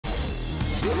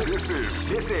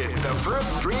This is the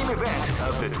first dream event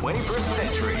of the 21st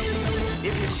century.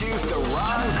 If you choose the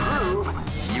wrong groove,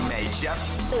 you may just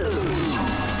lose.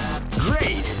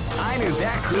 Great! I knew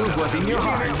that groove was in your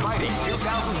heart. Fighting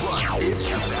 2001 is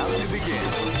about to begin.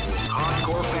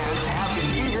 Hardcore fans have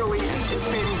been eagerly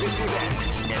anticipating this event,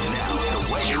 and now the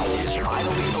wait is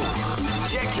finally over.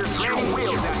 Check your training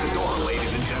wheels at the door,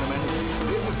 ladies and gentlemen.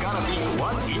 This is gonna be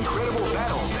one incredible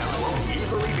battle that won't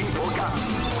easily be forgotten.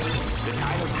 The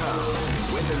time has come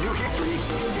when the new history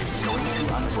is going to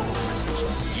unfold.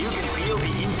 You can feel the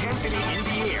intensity in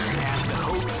the air as the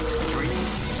hopes,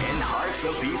 dreams, and hearts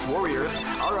of these warriors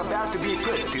are about to be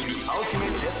put to the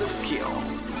ultimate test of skill.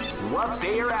 What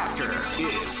they are after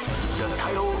is the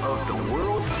title of the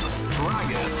world's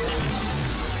strongest.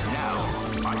 Now,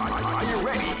 are you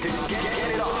ready to get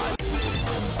it on?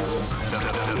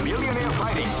 The Millionaire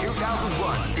Fighting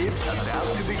 2001 is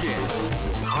about to begin.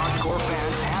 Hardcore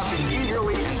fans have been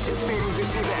eagerly anticipating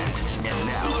this event, and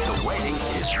now the waiting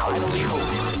is finally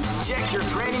over. Check your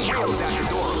training wheels at the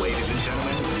door, ladies and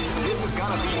gentlemen. This is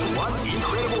gonna be one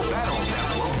incredible battle that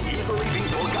won't easily be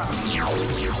forgotten.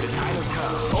 The time has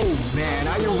come. Oh man,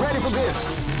 are you ready for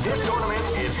this? This tournament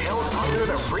is held under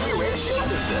the free ratio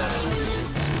system.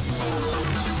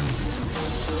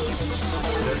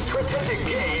 The strategic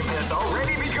game has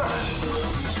already begun.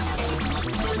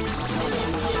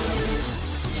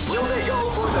 Will they go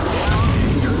for the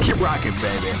down? Keep rocking,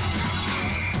 baby.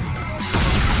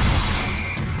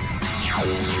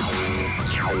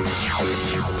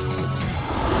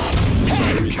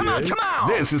 Hey, come on, come on!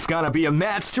 This is gonna be a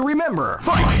match to remember.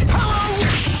 Fight! Hello!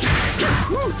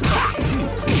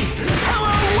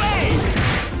 Hello, Wade!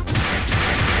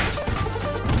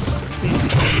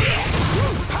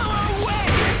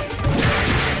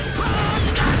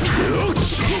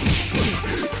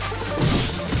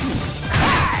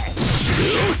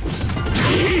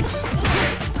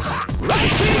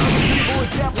 Right here! Boy,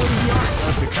 that was the art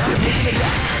of the combination of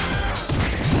that.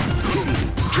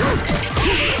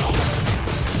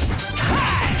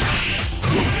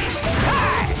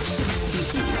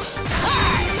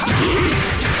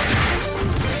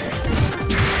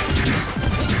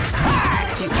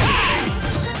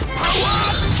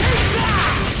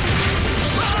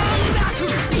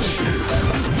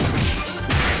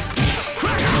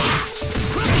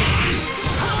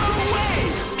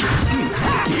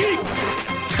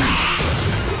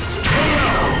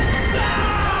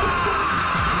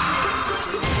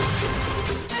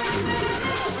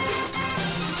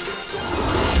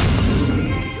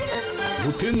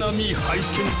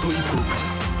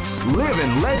 Live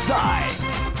and let die.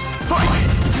 Fight!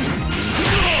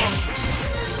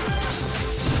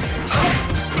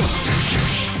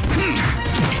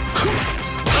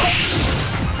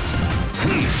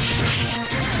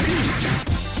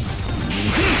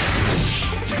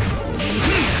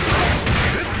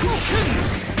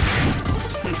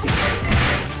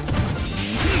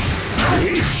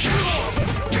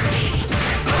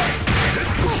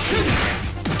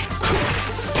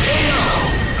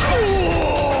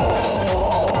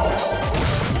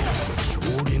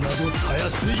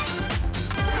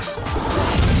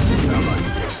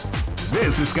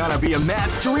 This is gonna be a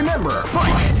match to remember.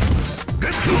 Fight!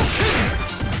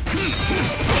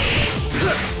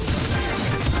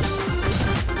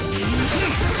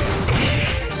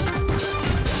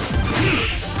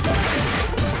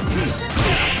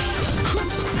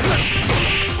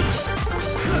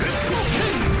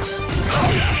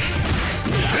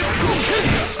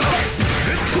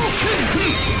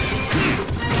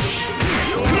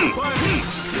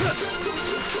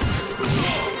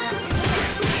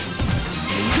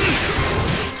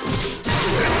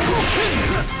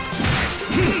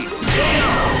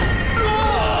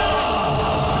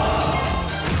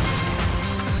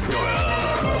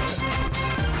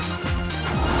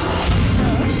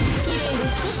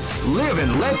 Live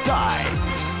and let die.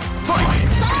 Fight!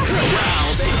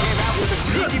 Wow, they came out with a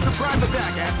sneaky surprise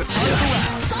attack at the start of the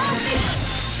round.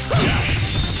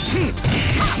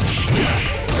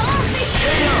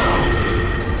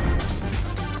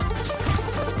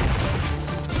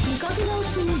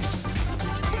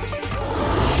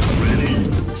 Ready?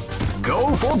 Go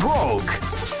for broke.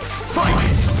 Fight!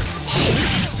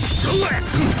 Do it!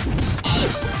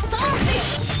 Zombie!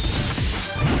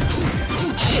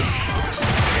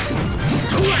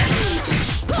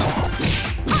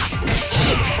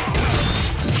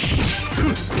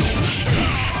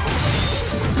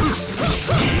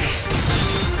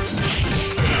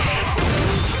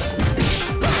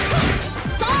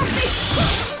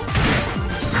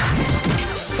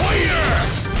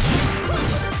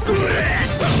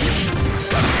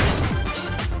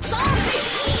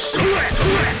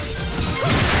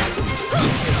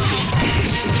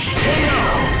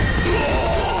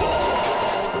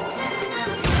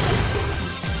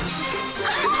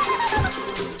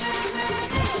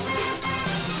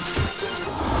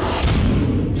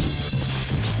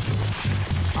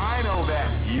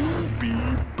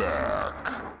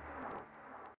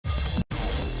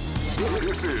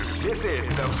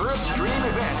 first dream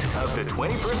event of the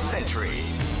 21st century.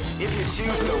 If you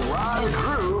choose the wrong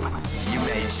groove, you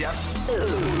may just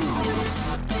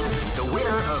lose. The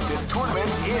winner of this tournament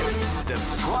is the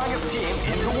strongest team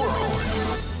in the world.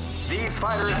 These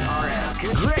fighters are as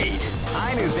good. Great!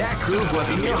 I knew that groove was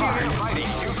in your heart. Fighting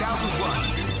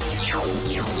 2001.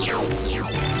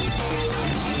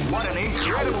 What an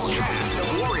incredible cast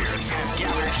of warriors has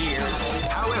gathered here.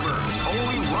 However,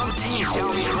 only one team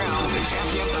shall be crowned the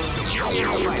champion of the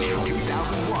Warriors Fighting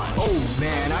 2001. Oh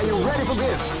man, are you ready for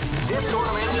this? This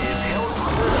tournament is held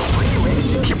under the free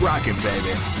ratio. Keep rocking,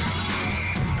 baby.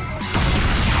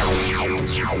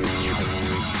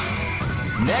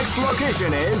 Next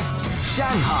location is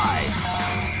Shanghai.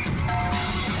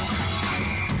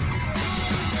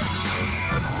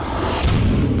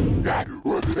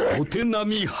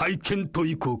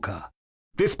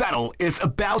 This battle is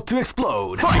about to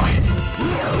explode. Fight!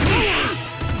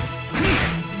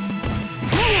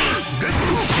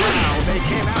 Wow, they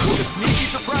came out with a sneaky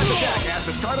surprise attack at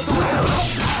the start of the round.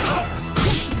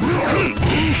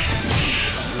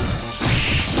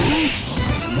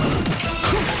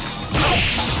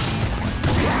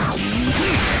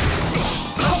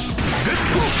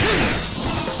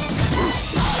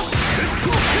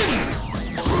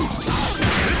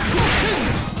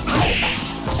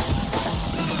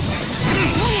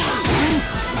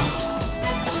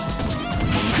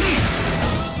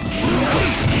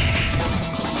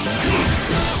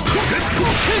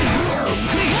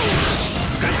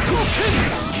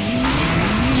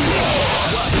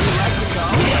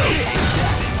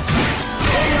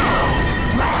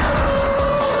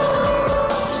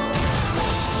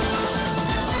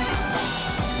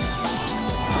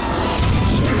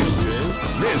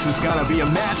 This is gonna be a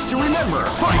match to remember.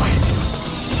 Fight!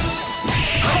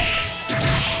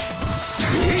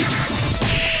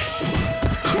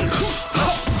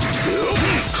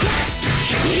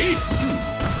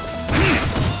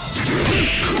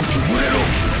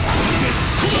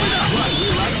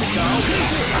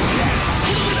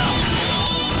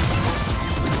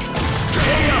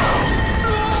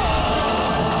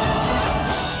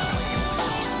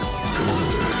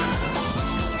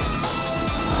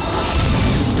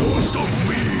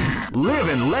 Live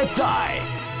and let die.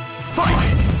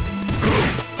 Fight!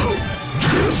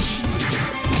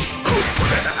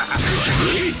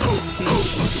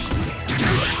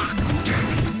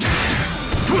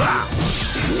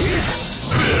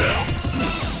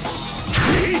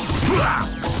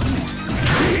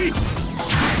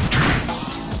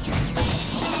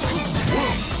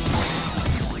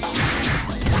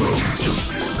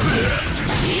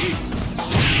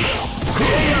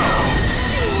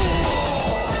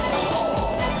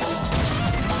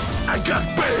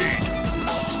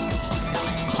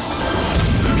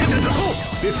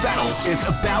 This battle is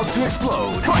about to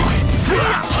explode. Fight!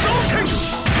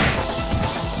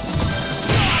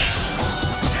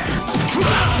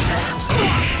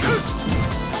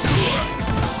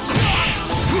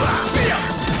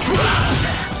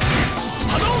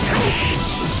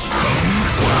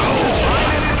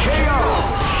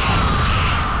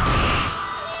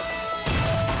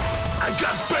 I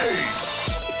got paid!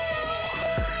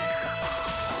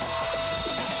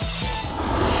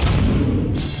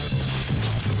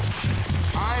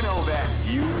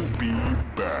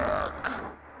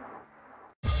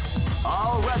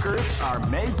 Are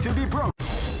made to be broken.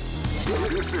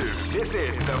 This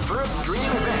is the first dream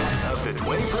event of the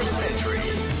 21st century.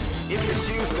 If you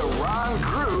choose the wrong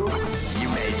groove, you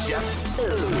may just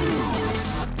lose.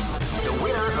 The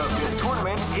winner of this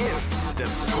tournament is the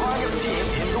strongest team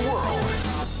in the world.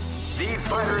 These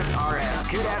fighters are as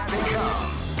good as they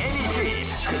come. Any team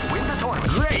could win the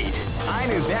tournament. Great! I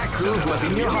knew that groove was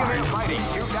in your heart. Fighting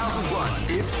 2001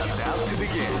 is about to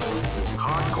begin.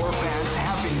 Hardcore fans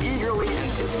have been eagerly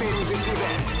anticipating this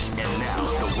event, and now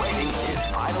the waiting is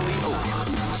finally over.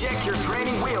 Check your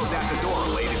training wheels at the door,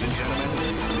 ladies and gentlemen.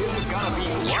 This is gonna be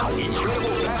one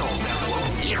incredible battle that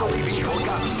won't easily be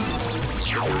forgotten. The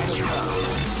time has come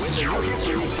when the new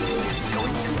history is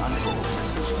going to unfold.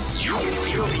 You can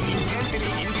feel the intensity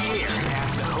in the air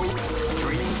as the hopes,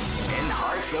 dreams, and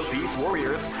hearts of these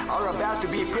warriors are about to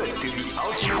be put to the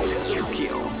ultimate test of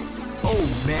skill. Oh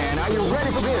man, are you ready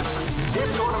for this?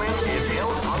 This tournament is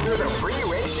held under the free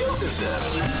ratio system.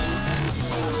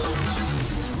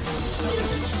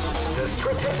 The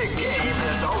strategic game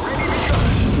has already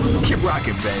begun. Keep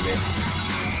rocking, baby.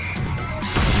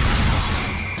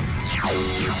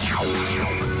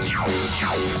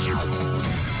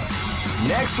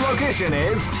 Next location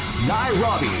is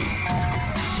Nairobi.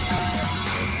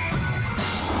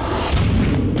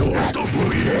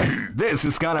 This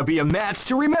is gonna be a match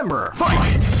to remember.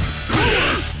 Fight!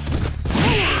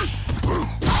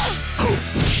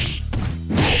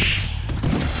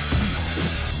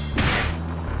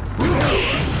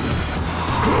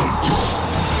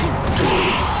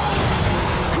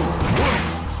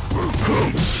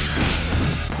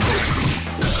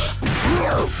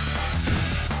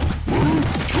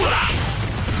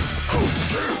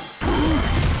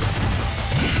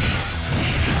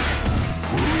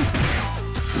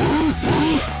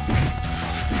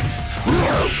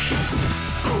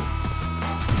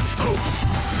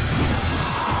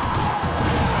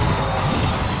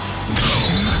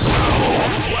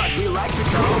 What we like to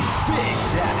call big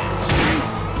damage.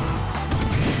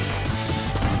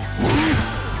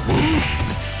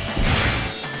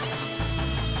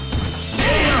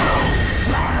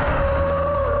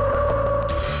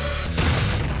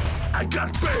 I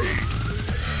got paid.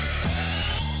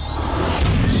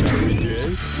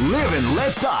 Live and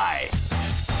let die.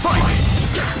 Fight!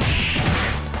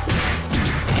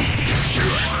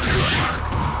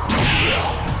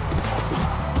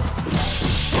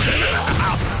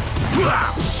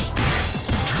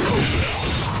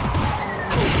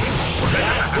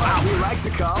 Wow, we like to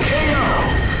call KO!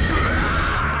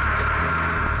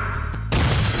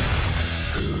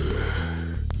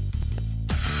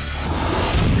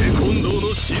 テコンドーの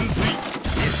神髄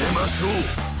見せましょう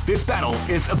This battle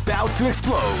is about to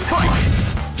explode. Fight!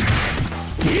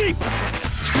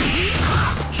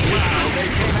 Wow, they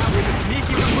came out with a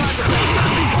sneaky surprise.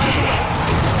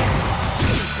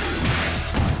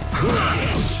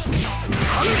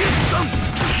 半月さん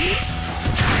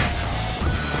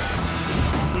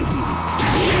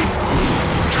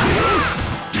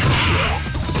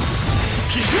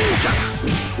奇襲脚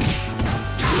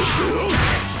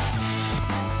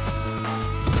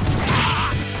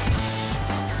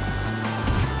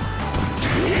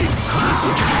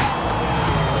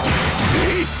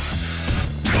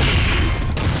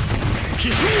奇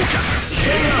襲脚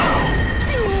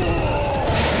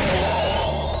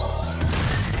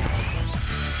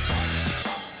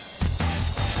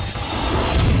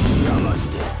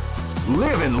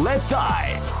Live and let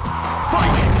die.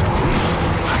 Fight!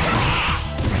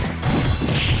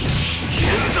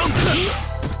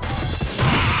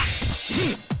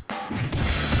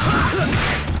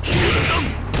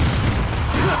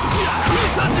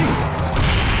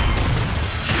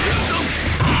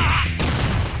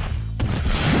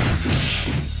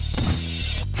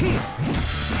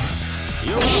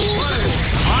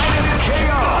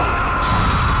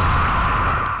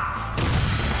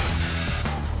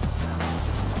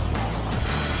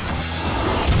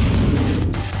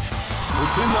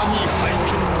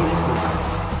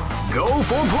 Go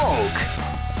for broke!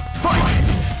 Fight!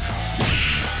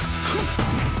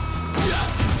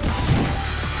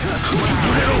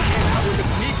 With a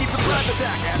sneaky surprise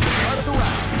attack at the start of the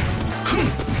round.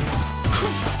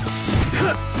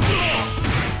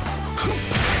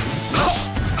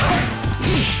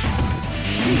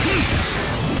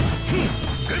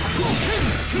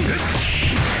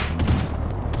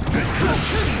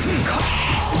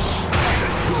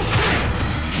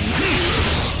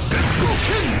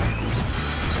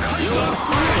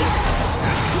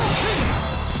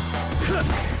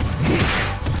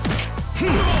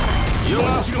 You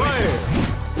are fired!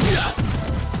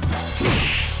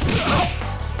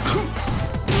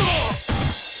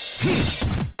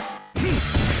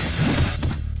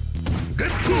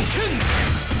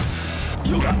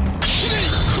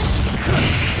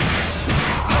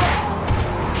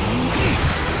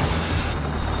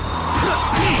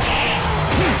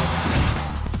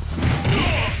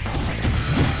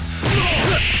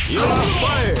 You are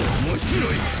fired!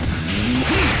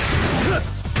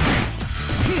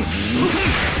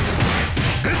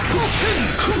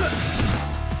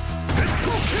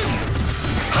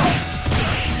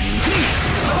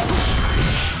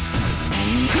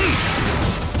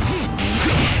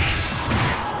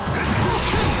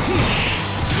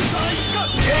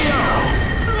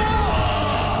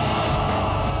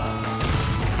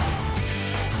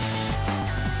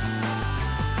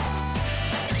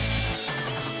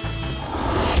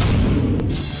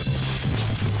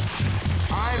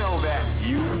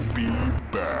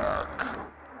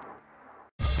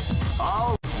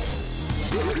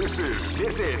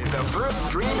 This is the first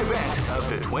dream event of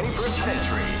the 21st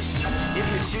century. If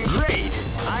you choose great,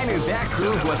 I knew that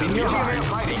groove was in your heart.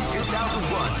 Fighting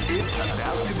 2001 is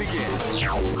about to begin.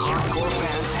 Hardcore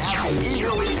fans have been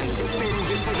eagerly anticipating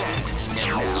this event,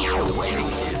 and now the waiting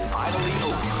is finally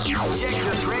over. Check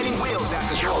the training wheels at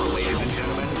the door, ladies and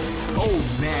gentlemen. Oh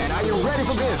man, are you ready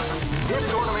for this? This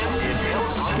tournament is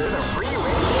held under the free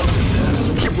ratio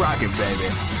system. Keep rocking, baby.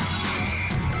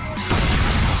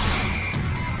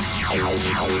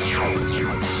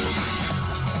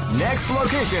 Next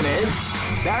location is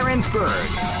Barentsburg.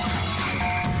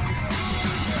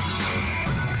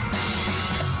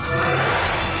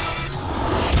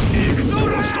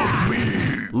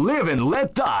 Live and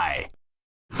let die.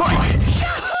 Fight!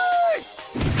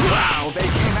 Wow, they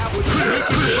came out with a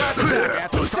sneaky front attack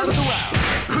at the start of the round.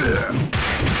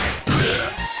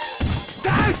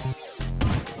 Die!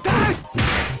 Die!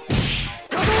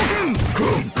 Hadouken!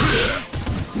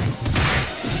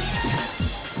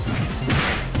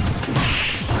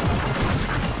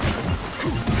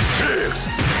 6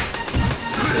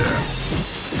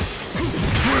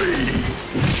 3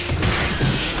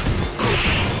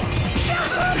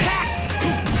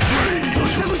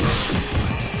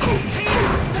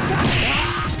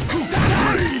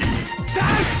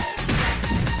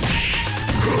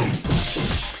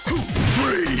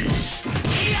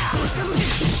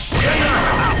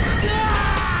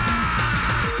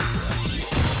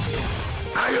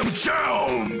 I am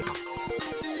Jump!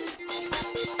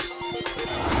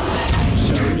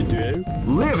 Shall we do?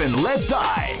 Live and let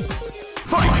die!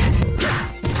 Fight!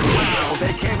 Wow,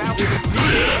 they came out with a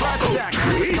sneaky front attack at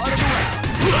the start of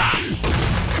the round.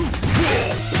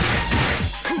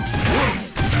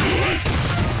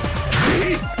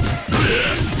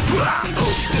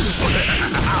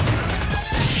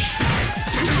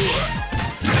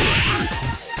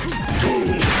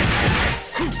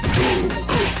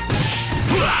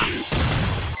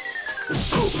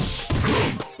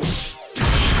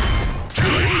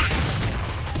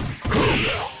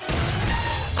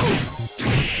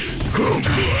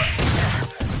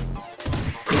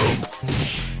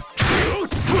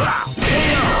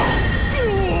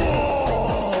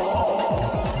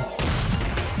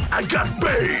 I got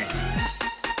bait!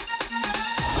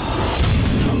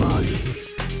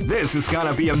 This is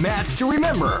gonna be a match to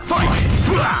remember. Fight!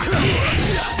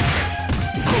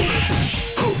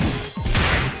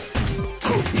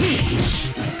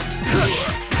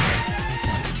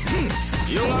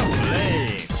 You are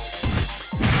playing.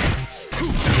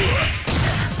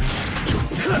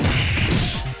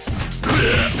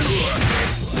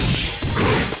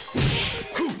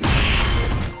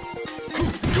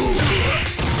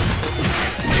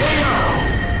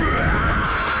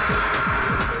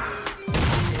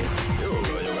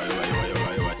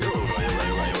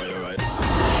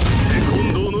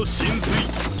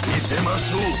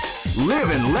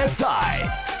 Live and let die.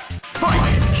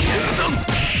 Fight!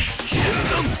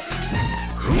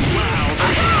 Wow, they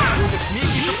came out with a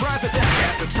sneaky surprise attack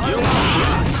at the start of the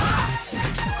round.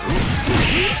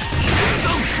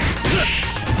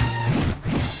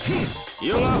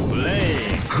 You are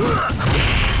playing.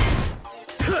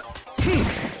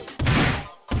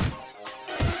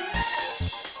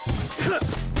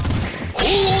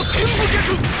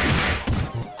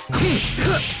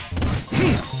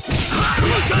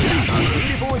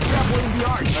 People is grappling the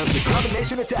art of the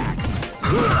combination attack.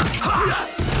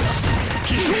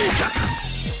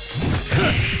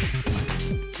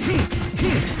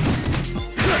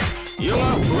 You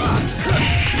are brought.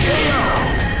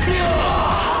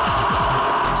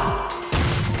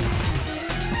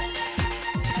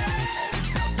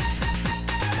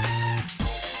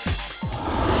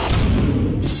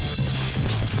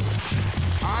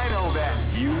 I know that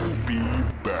you'll be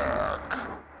back.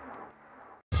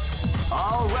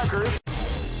 All records.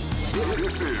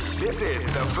 This is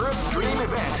the first dream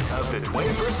event of the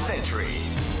 21st century.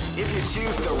 If you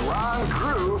choose the wrong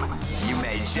groove, you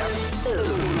may just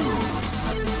lose.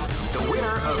 The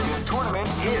winner of this tournament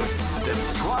is the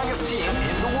strongest team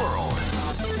in the world.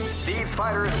 These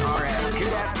fighters are as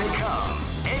good as they come.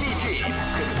 Any team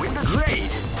could win the—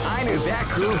 Great! I knew that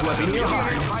groove was in your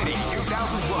heart. Fighting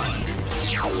 2001.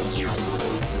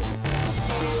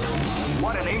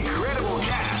 What an incredible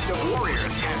cast of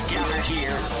warriors has gathered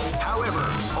here. However,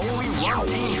 only one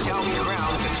team shall be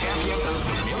crowned the champion of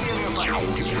the Millionaire Fighting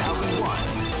 2001.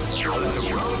 But the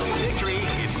road to victory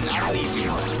is not an easy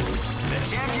one. The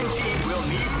champion team will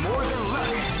need more than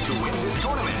luck to win this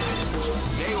tournament.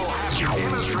 They will have to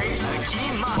demonstrate a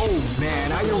keen mind. Oh man,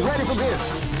 are you ready for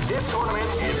this? This tournament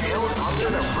is held under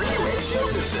the free ratio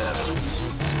system.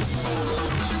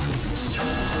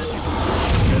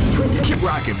 Keep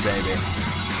rocking, baby.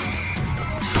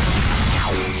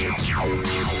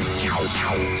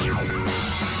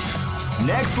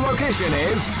 Next location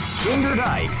is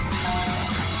Kinderdijk.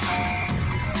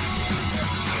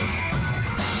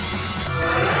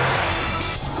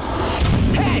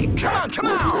 Hey, come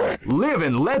on! Live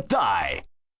and let die.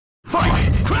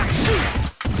 Fight! Crack, shoot!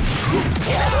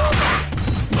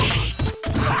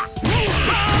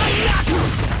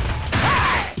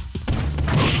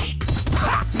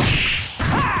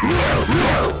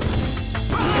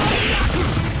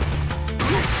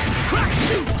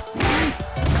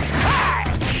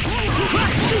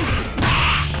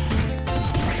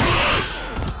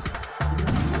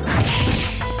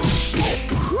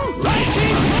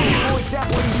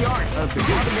 Of the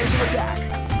combination attack.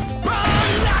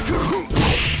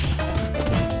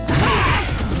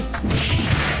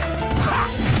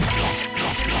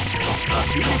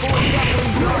 Beautiful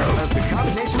example of the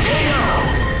combination attack.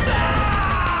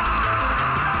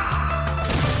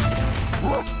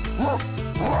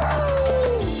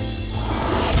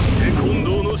 テコンド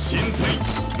ーの真髄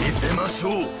見せましょ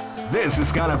う。 This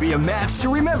is gonna be a match to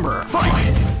remember.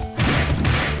 Fight!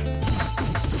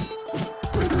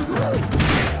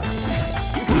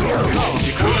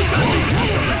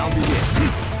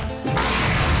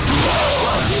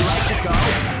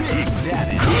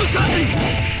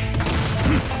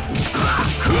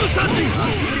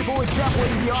 Beautiful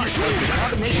extrapolating the art of the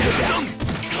combination attack.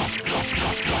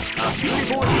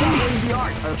 Beautiful extrapolating the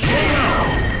art of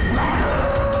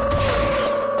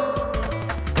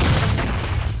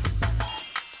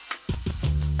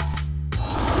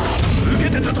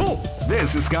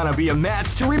This is gonna be a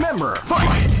match to remember.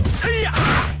 Fight! See ya!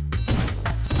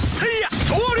 See ya!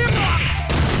 Shoryuken!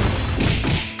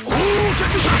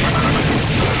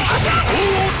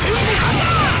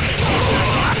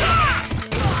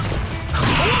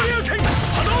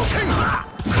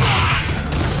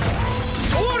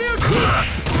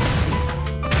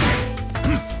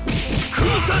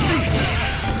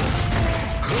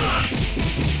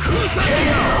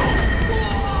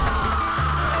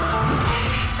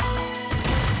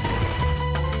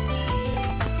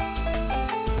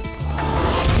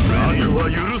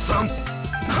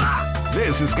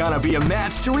 This is gonna be a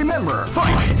match to remember.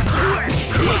 Fight!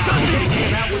 Kusaji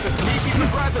came out with a sneaky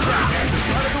surprise attack at the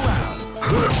start of the round.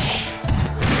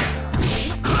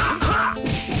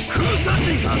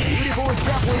 Kusaji! A beautiful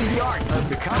extrapolating the art of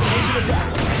the combination attack.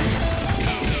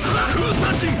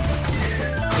 Kusaji!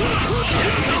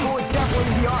 Beautiful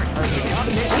extrapolating the art of the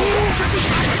combination attack.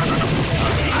 Beautiful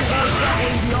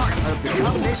extrapolating the art of the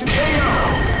combination attack.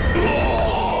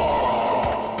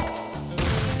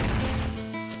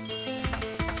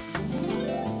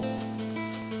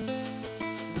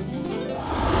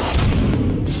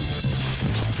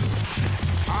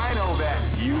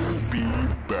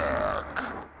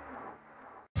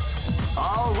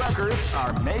 All records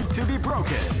are made to be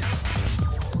broken.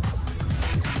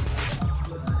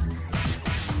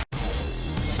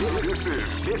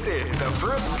 This is the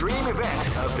first dream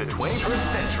event of the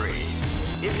 21st century.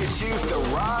 If you choose the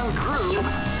wrong groove,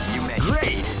 you may...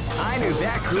 Great! I knew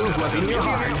that groove was in your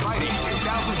heart. Fighting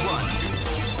 2001.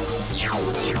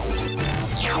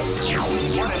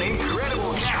 What an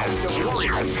incredible cast of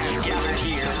warriors has gathered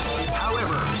here.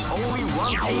 However, only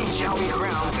one team shall be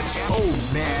crowned the champion. Oh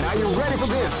man, are you ready for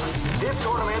this? This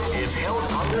tournament is held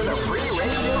under the free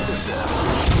ratio system.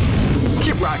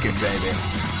 Keep rocking, baby.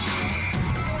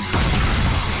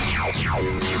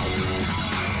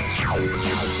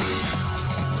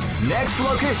 Next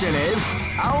location is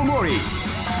Aomori.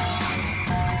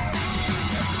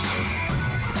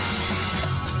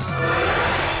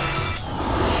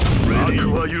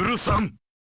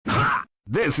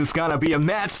 This is gonna be a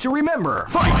match to remember.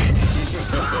 Fight!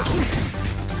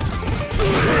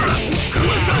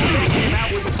 Kusaji came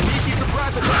out with a sneaky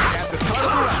surprise attack at the start of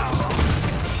the round.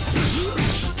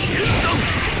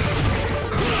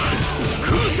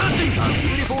 Kusaji! A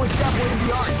beautiful extrapolating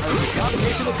the art of the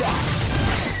combination attack.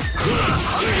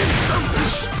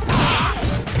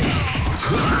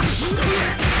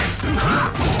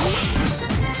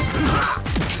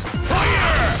 Fire!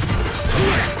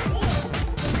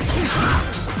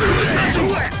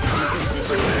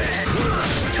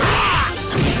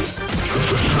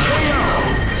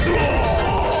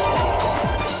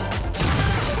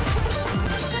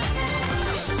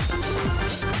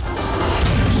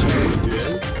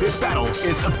 This battle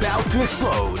is about to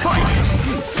explode. Fight!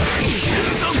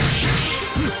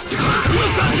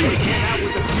 Kusaji came out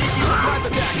with a sneaky surprise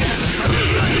attack.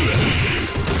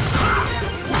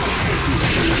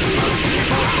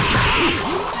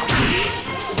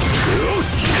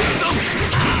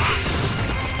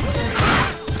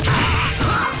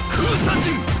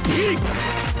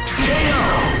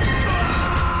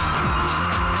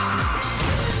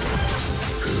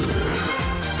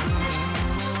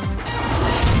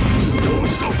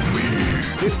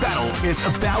 This battle is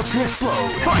about to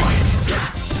explode. Fight!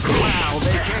 Wow,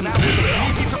 they came out with a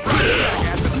sneaky surprise attack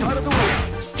at the start of the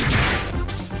round.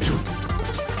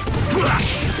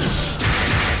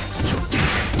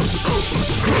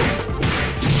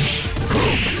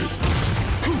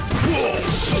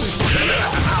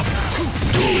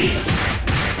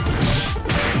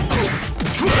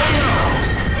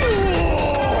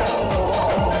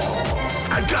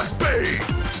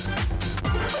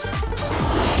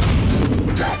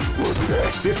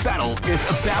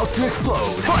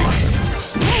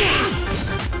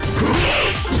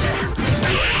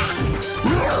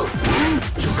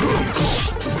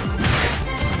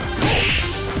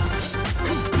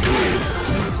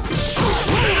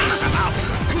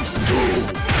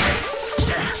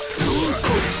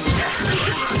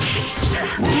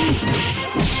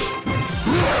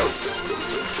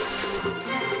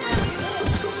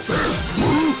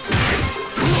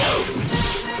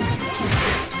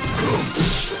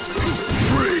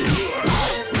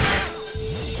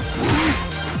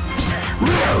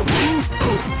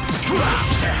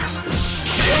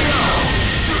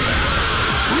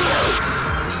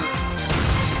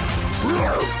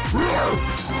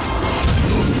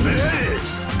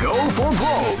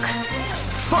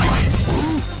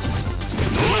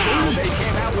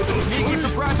 with a sneaky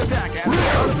surprise attack at the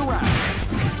start of the round.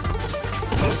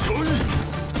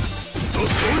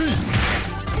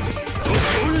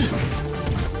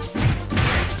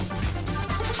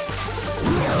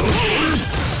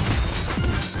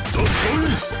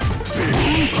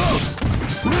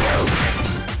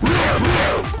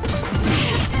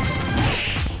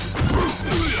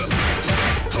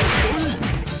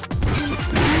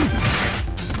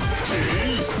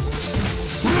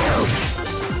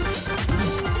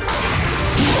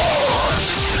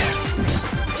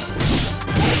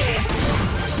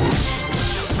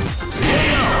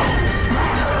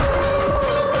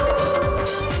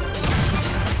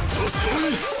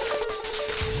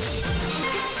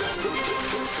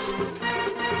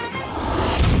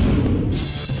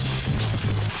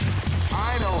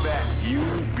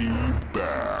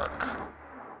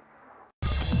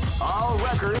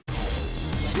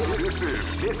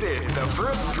 This is the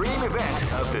first dream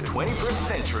event of the 21st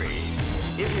century.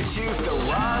 If you choose the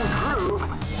wrong groove,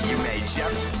 you may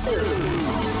just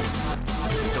lose.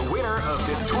 The winner of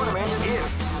this tournament is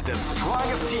the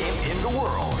strongest team in the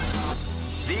world.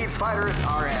 These fighters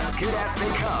are as good as they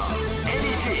come.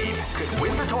 Any team could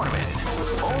win the tournament.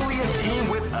 Only a team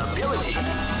with ability,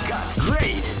 guts.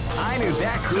 Great! I knew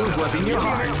that groove was in your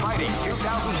heart. Fighting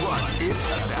 2001 is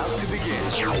about to begin.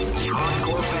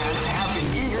 Hardcore fans have been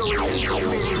eagerly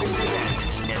anticipating this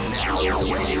event, and now the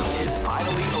waiting is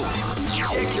finally over.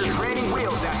 Check your training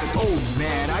wheels at the... Oh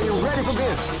man, are you ready for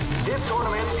this? This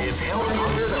tournament is held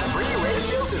under the free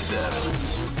ratio system.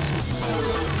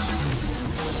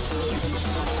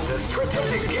 The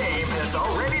strategic game has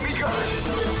already begun.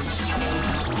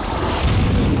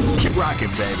 Keep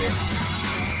rocking, baby.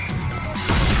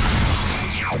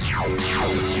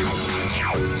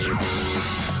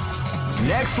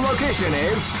 Next location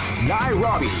is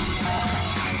Nairobi.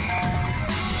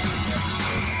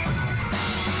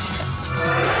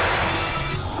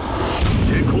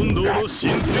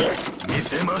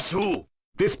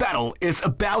 This battle is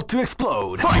about to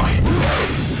explode. Fight!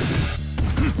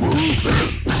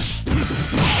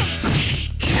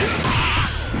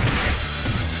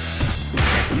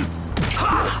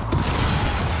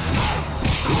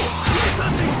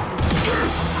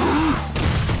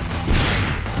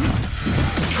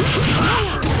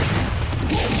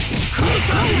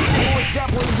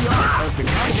 Dabbling in the art of the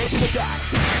combination attack.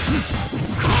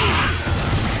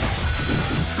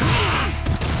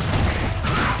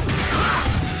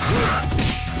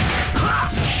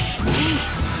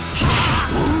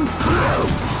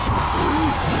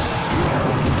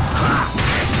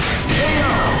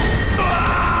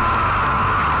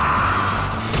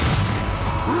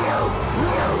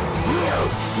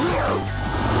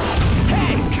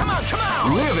 Hey, come on!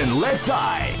 Live and let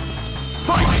die.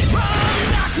 Fight!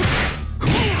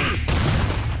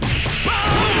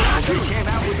 He came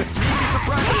out with a sneaky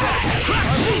surprise attack.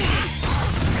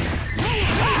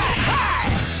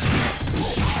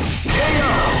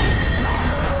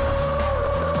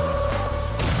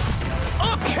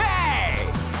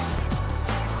 Okay!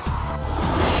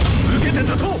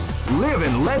 Live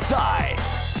and let die.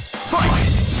 Fight!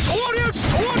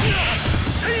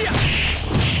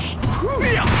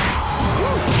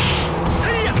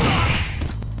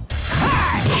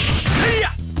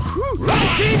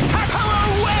 Power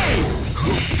away!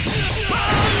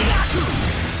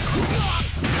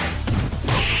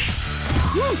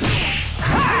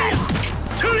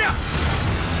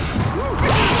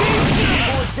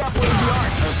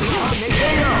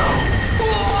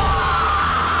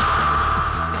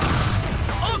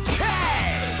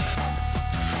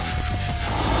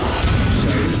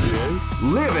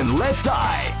 Live and let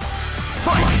die.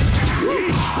 Fight!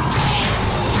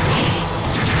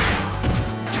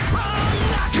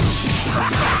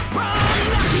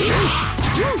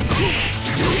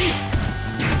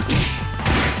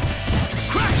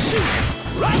 Crack shoot!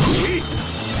 Right!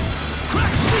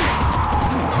 Crack shoot!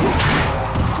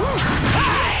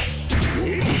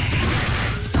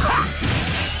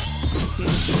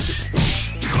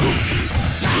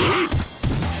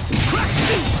 Crack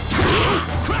shoot!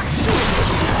 Crack shoot!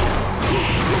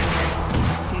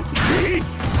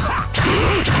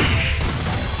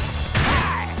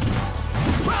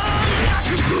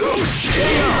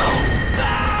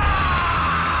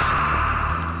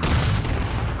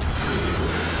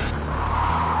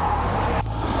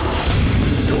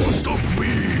 Don't stop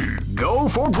me! Go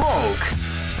for broke.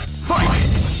 Fight!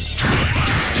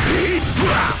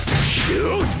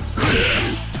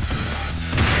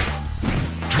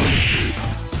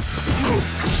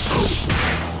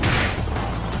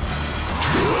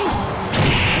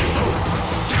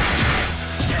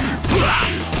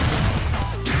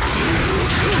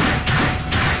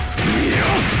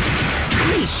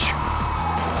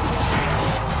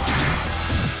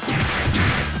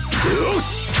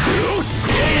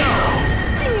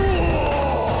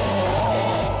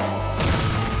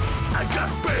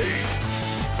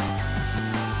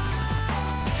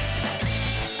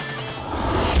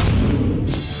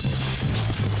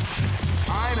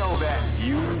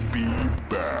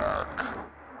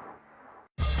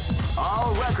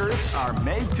 records are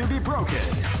made to be broken.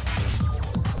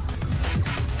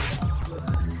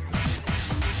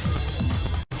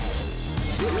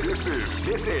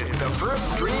 This is the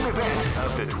first dream event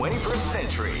of the 21st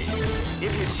century.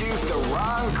 If you choose the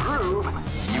wrong groove,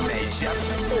 you may just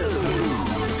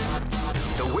lose.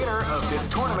 The winner of this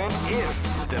tournament is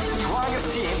the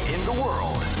strongest team in the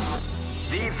world.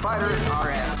 These fighters are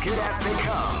as good as they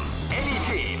come. Any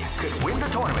team could win the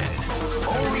tournament.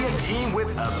 Only a team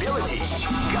with ability,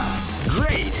 guts.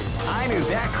 Great! I knew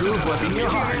that groove was in your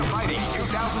heart. Fighting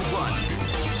 2001.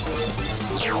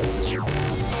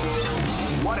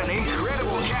 What an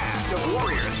incredible cast of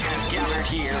warriors has gathered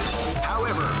here.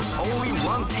 However, only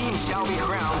one team shall be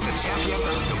crowned the champion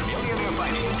of the Millionaire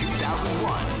Fighting 2001.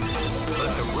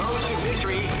 But the road to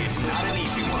victory is not an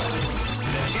easy one.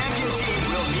 The champion team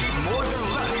will need more than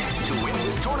luck to win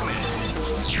this tournament.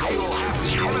 They will have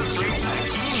to demonstrate a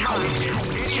keen mind and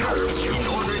steady nerves in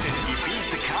order to defeat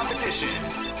the competition.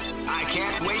 I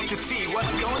can't wait to see what's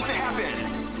going to happen.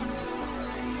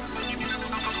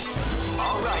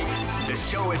 Alright, the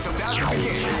show is about to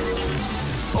begin.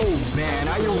 Oh man,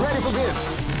 are you ready for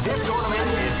this? This tournament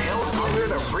is held under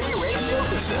the free ratio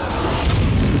system.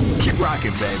 Keep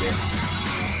rocking, baby.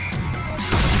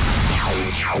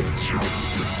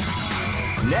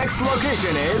 Next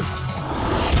location is...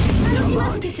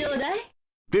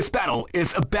 This battle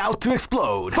is about to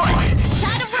explode. Fight!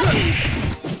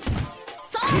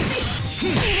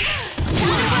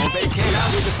 Wow, they came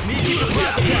out with a sneaky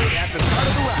surprise attack at the start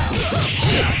of the round.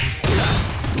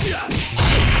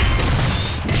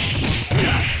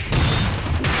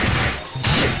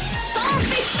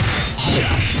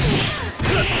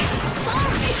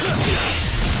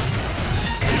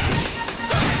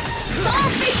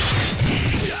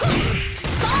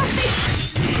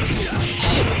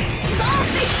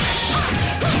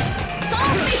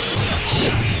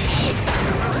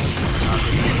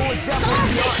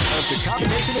 Of the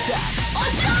combination attack.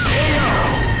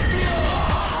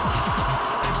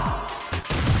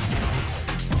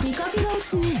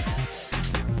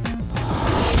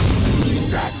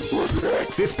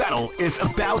 This battle is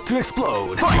about to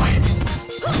explode. Fight!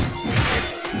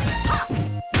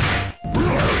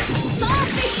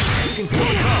 You can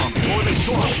feel calm before the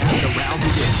storm as the round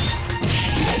begins.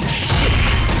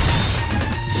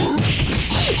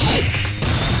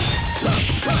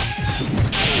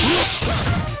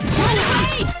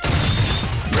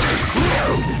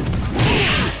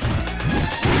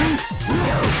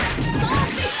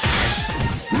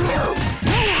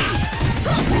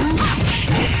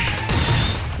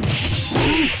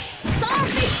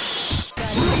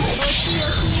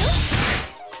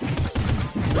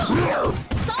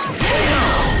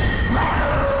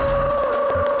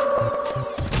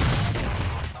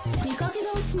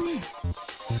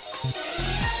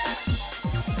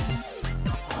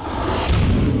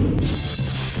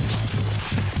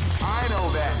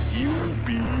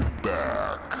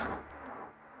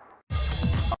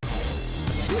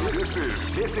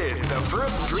 This is the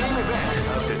first dream event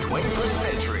of the 21st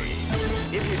century.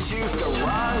 If you choose the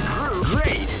wrong groove,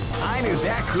 great! I knew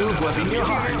that groove was in your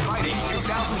heart. Fighting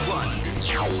 2001.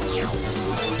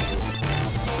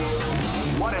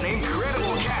 What an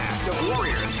incredible cast of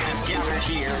warriors has gathered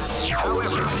here.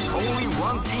 However, only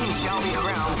one team shall be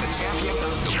crowned the champion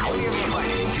of the Millionaire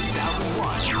Fighting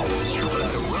 2001. But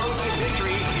the road to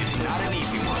victory is not an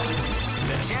easy one.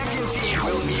 The champion team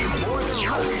will need more than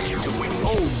luck to win.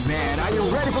 Oh man, are you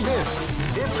ready for this?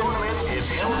 This tournament is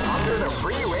held under the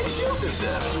free ratio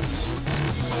system.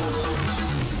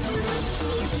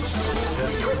 The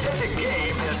strategic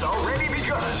game has already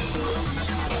begun.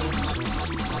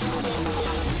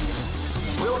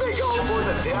 Will they go for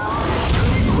the down and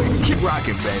dirty quick? Keep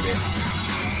rocking, baby.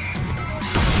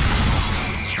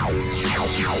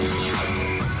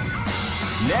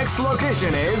 Next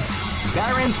location is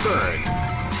Barentsburg.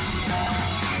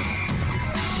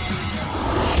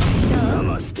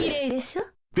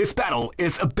 This battle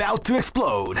is about to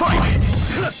explode. Fight!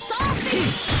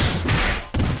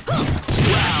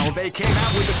 Wow, they came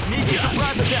out with a sneaky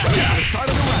surprise attack at the start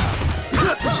of the round.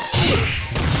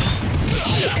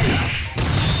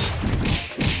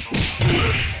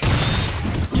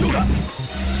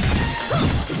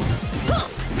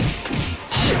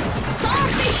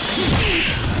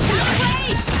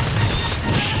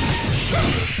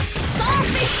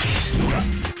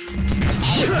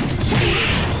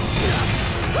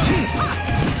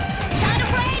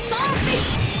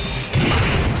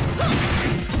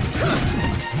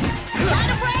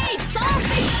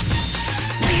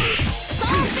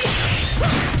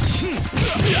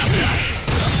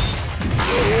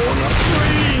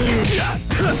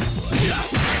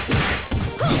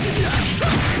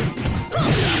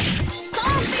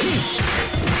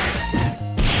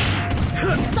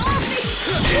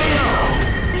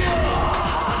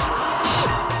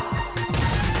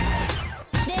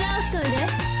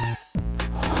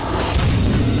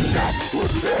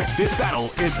 This battle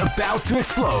is about to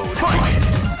explode. Fight!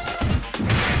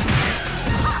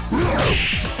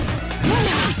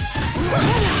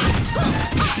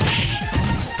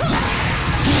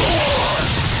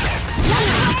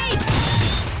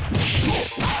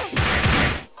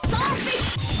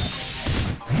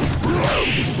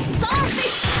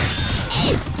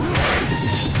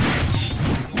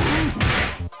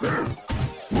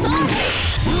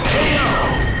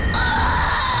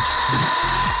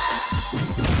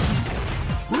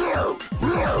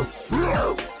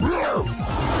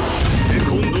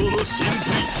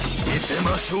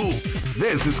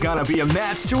 This is gonna be a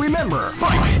match to remember.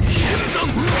 Fight! You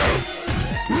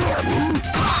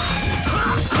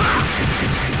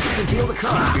can feel the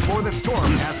calm before the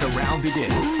storm as the round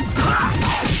begins.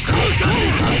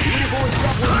 Beautiful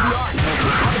example of the art of the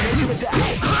combination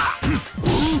attack.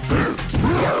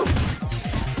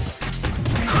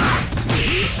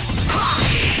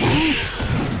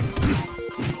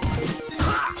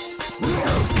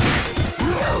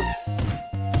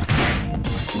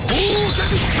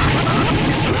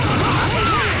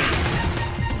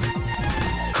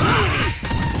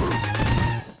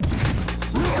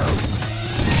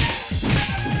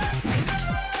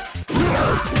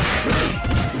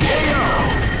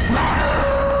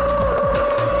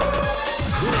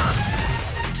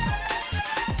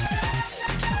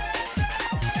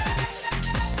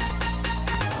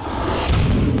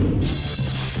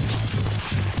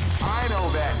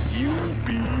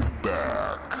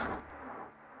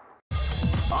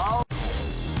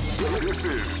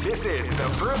 This is the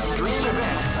first dream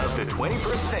event of the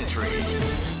 21st century.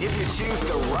 If you choose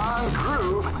the wrong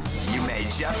groove, you may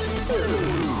just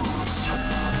lose.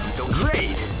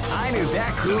 Great! I knew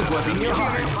that groove was in your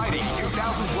heart. Fighting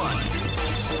 2001.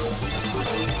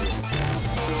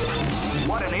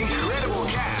 What an incredible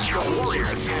cast the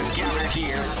Warriors has gathered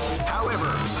here. However,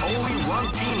 only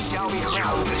one team shall be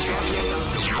crowned the champion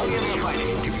of the Warriors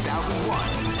Fighting 2001.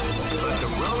 But the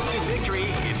road to victory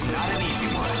is not an easy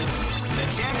one. The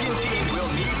champion team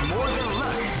will need more than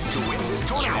luck to win this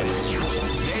tournament.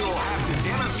 They will have to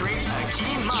demonstrate a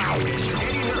keen mind and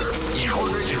steady nerves in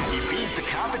order to defeat the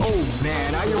competition. Oh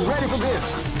man, are you ready for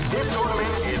this? This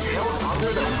tournament is held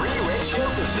under the free ratio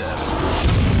system.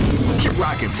 Keep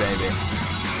rocking, baby.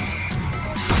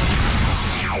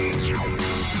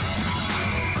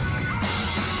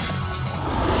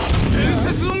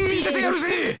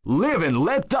 Live and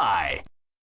let die.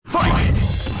 Fight!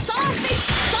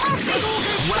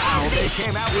 Wow, they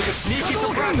came out with a sneaky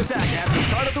surprise attack at the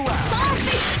start of the round.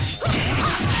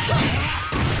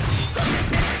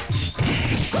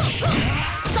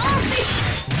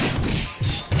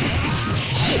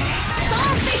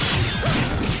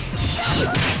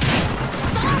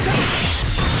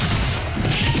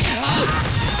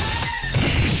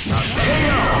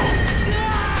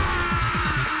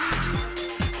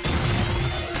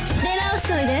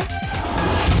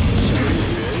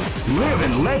 Live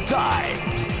and let die.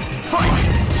 Fight!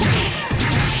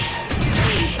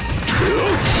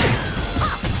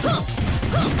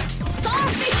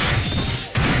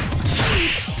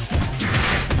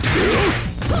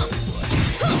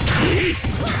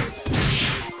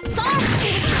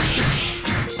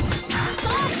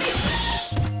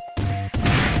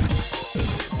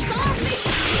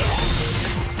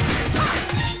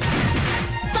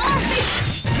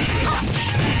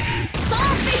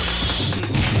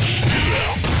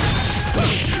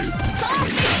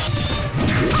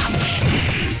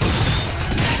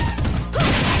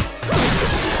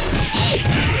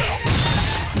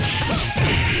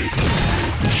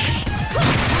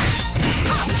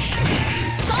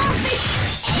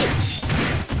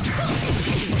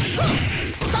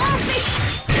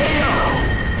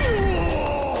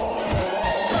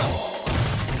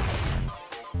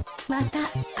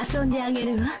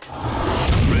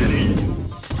 Ready?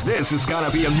 This is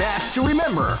gonna be a match to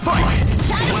remember. Fight!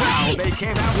 Wow, they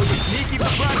came out with a sneaky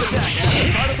surprise attack at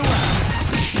the start of the round.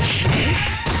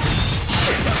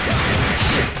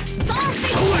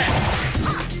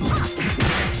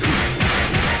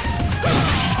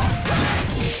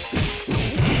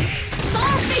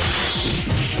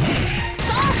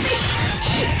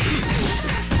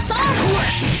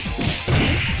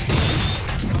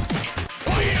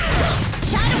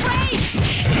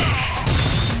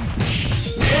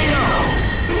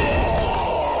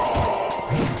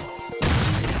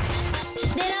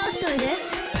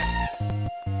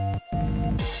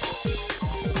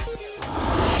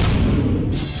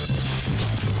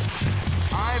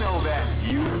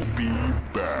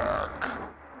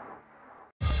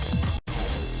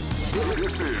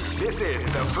 This is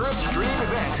the first dream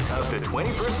event of the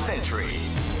 21st century.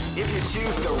 If you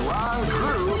choose the wrong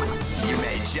groove, you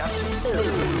may just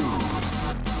lose.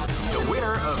 The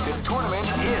winner of this tournament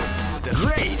is the...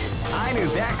 Great! I knew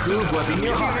that groove was in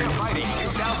your heart. Fighting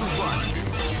 2001.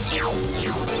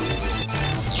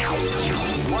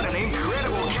 What an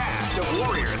incredible cast of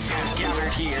warriors has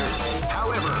gathered here.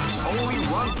 However, only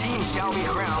one team shall be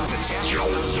crowned the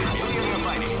champion of Millionaire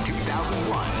Fighting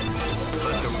 2001.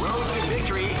 But the road to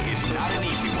victory is not an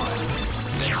easy one.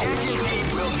 The champion team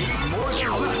will need more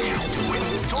than luck to win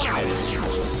this tournament.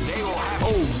 They will have...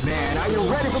 Oh man, are you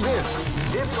ready for this?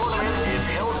 This tournament is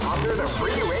held under the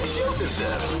free ratio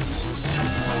system.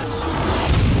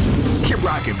 Keep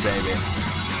rocking, baby.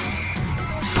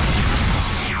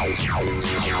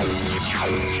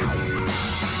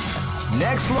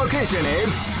 Next location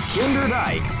is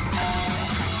Kinderdijk.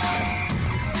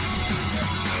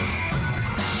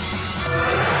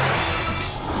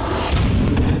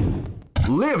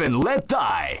 Live and let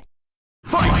die.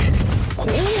 Fight!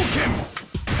 Kouken!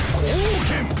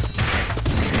 Kouken!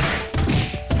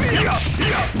 Bia!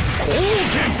 Bia!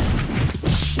 Kouken!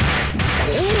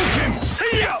 Kouken!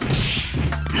 Seiya!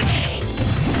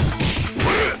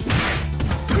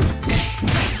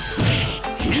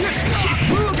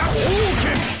 Shippuga!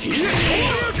 Kouken!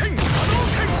 Shoryuken!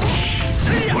 Hadouken!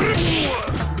 Seiya!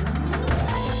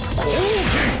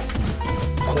 Kouken!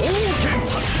 Kouken!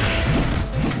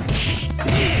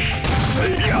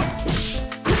 Seiya!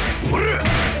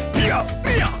 Bia!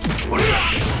 Bia!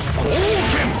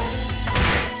 Kouken!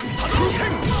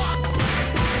 Hadouken!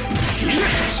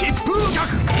 Shippuga!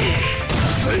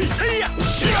 Seiya!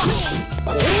 Bia!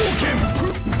 Kouken!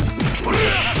 Kouken!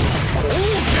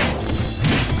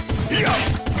 Bia!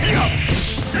 Bia!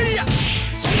 Seiya!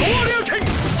 Shoryuken!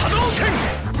 Hadouken!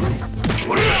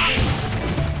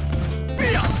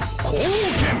 Bia!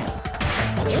 Kouken!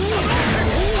 Hadouken!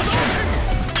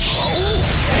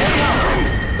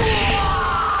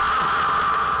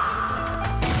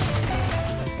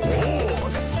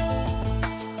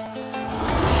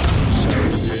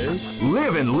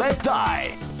 Live and let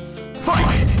die.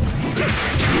 Fight!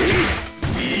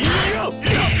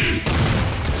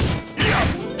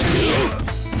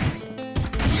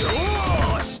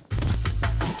 Yosh!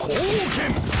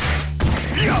 Kouken!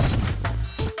 Bia!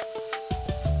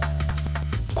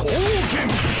 Kouken!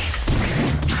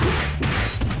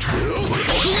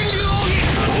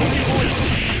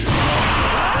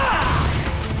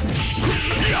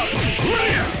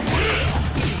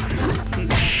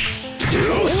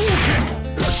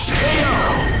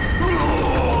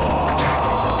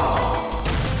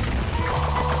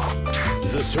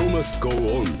 The show must go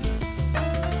on.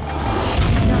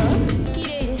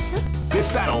 This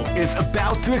battle is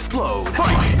about to explode.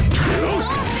 Fight!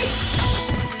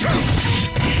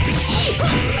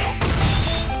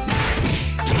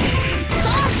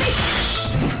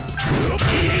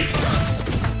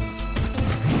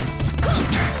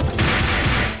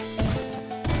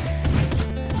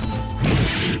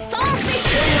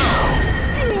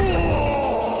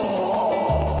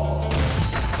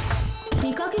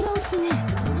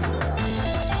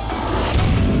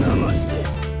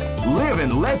 Live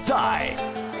and let die.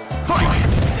 Fight!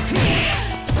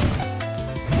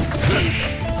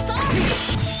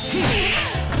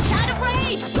 Shadow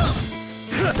Blade!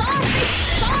 Zombie!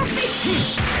 Zombie!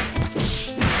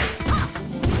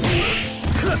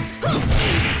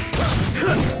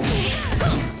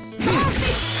 Zombie!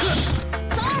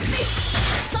 Zombie!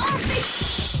 Zombie!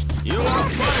 You are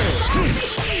fired! Zombie!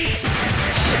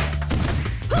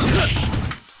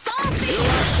 You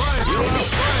are fired! You are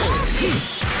fired!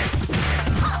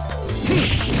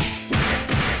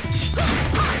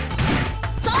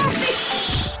 Zombie!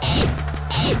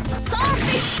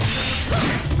 Zombie!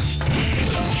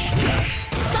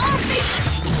 Zombie!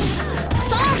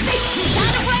 Zombie!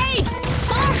 Shadow Blade!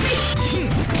 Zombie!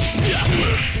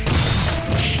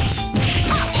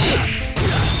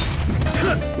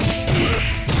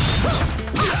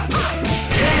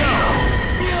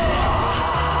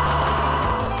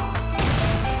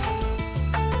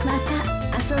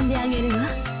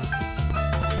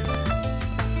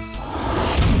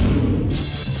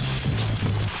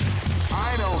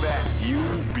 I know that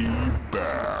you'll be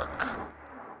back.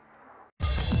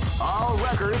 All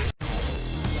records.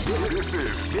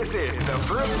 This is the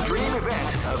first dream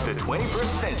event of the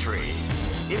 21st century.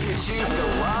 If you choose the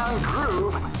wrong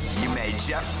groove, you may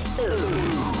just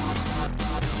lose.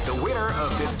 The winner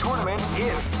of this tournament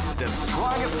is the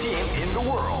strongest team in the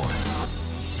world.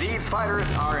 These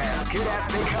fighters are as good as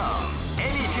they come.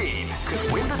 Any team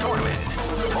could win the tournament.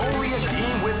 Only a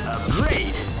team with a...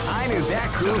 Great! I knew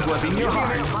that groove was in your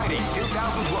heart. Fighting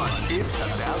 2001 is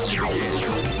about to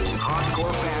begin.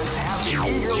 Hardcore fans have been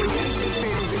eagerly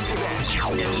anticipating this event.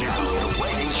 And now the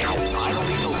waiting is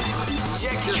finally over.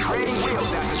 Check your training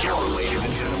wheels at the door, ladies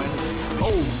and gentlemen.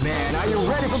 Oh man, are you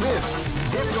ready for this?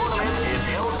 This tournament is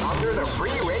held under the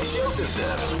free ratio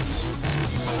system.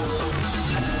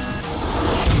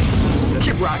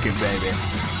 Keep rocking, baby.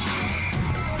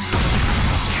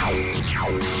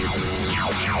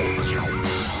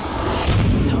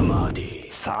 Samadhi.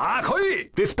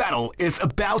 This battle is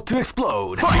about to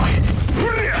explode. Fight!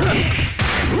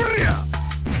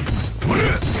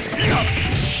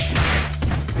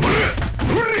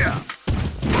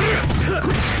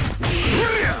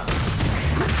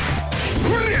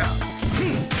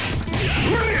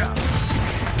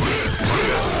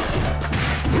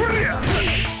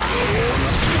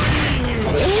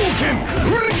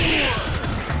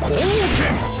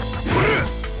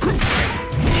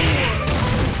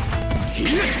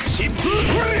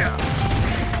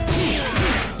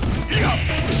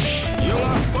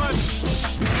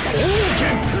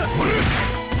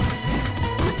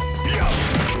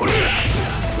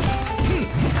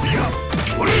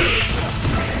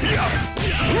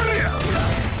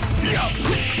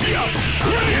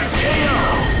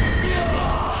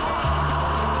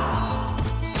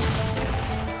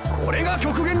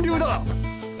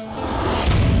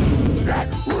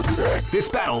 This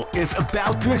battle is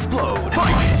about to explode.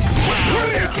 Fight! Wow,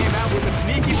 they came out with a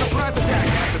sneaky surprise attack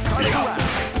at the start of the round.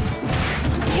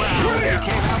 Wow, they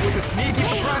came out with a sneaky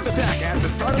surprise attack at the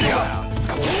start of the round.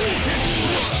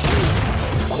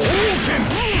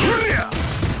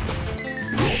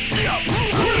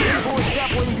 Careful with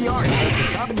grappling the art as the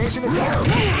combination is there.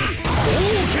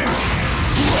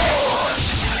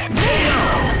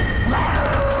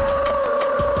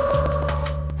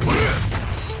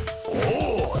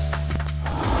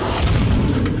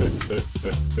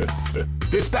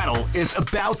 This battle is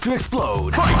about to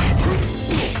explode. Fight!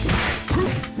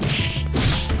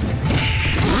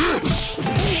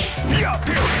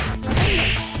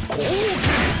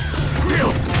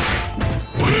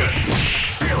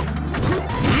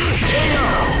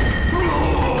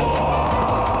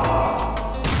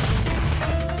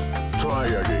 Try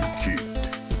again, kid.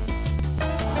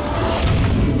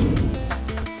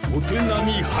 お手並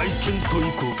み拝見とい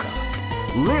こうか。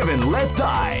 Live and let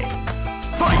die.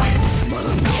 Fight!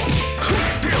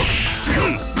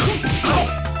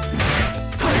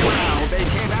 Wow, they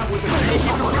came out with a sneaky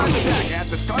surprise attack at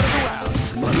the start of the round.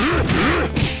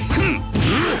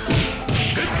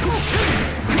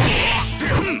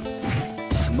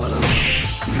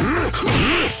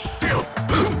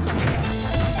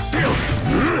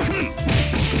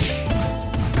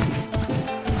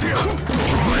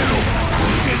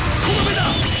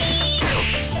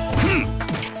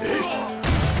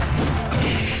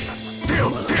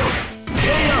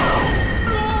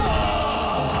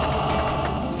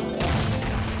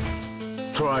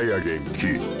 Try again,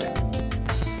 kid.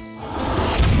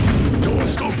 Don't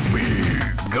stop me.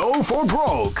 Go for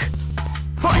broke.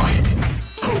 Fight!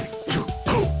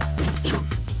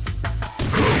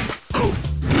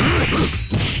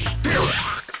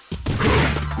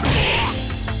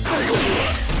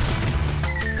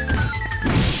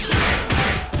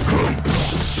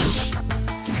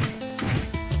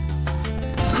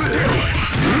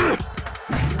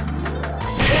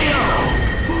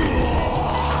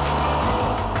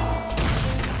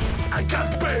 I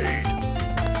got paid.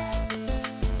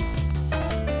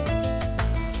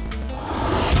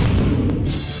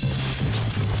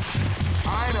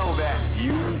 I know that.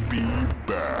 You'll be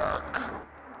back.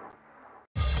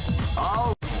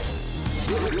 Oh,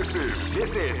 this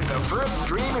is the first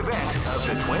dream event of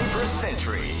the 21st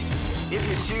century. If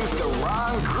you choose the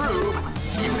wrong groove,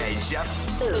 you may just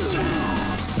lose.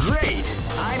 Great!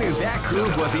 I knew that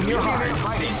groove was in your heart.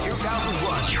 Fighting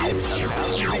 2001 is about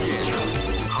to begin.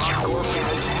 Hardcore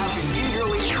fans have been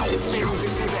eagerly anticipating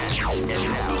this event, and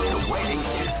now the waiting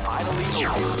is finally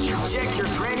over. Check your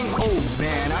training. Oh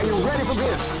man, are you ready for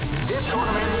this? This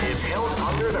tournament is held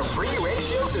under the free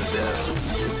ratio system.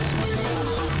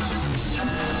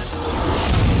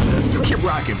 Keep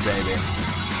rocking, baby.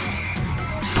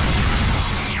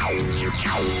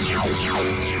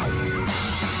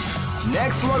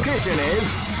 Next location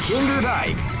is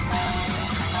Kinderdijk.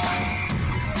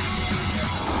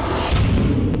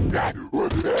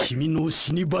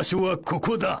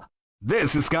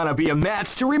 This is gonna be a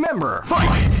match to remember.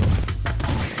 Fight!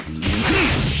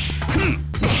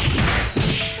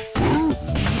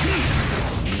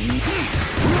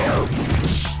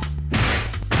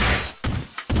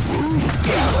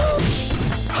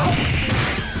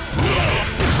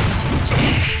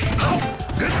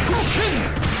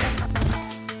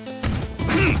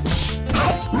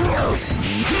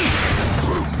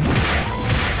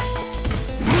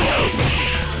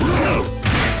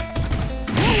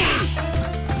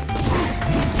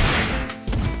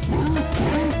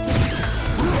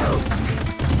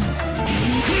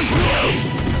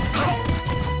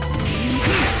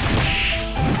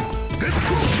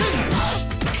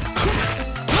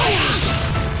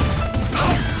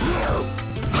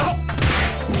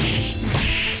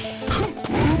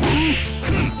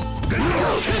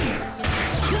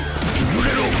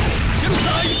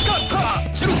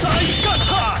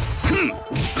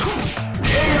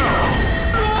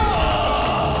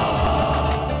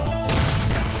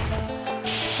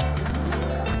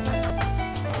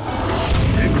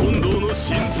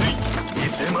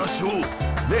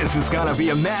 This is gonna be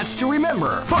a match to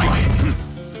remember. Fight!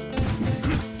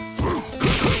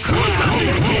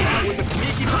 With a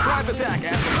sneaky surprise attack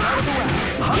at the start of the round.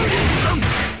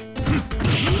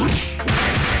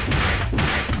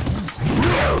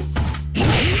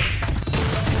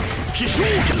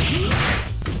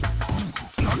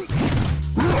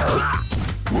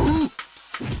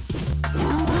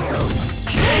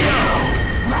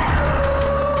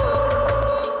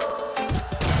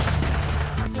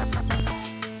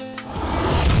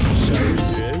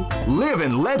 Live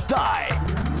and let die.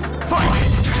 Fight!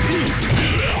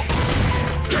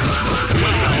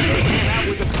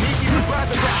 With a sneaky surprise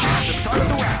attack at the start of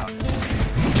the round.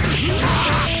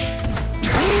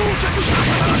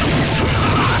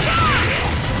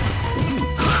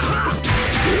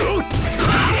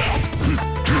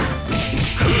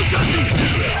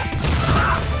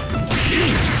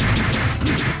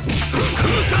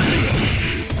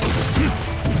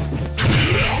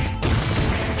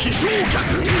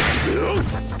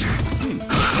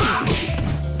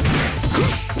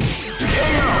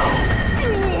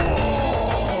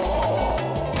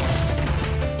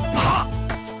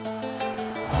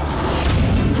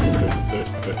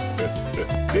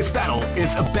 This battle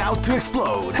is about to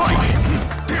explode. Fight!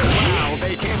 Wow,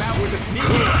 they came out with a sneaky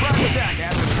surprise attack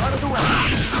at the start of the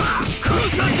round.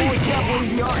 Boys definitely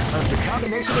the art of the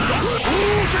combination attack.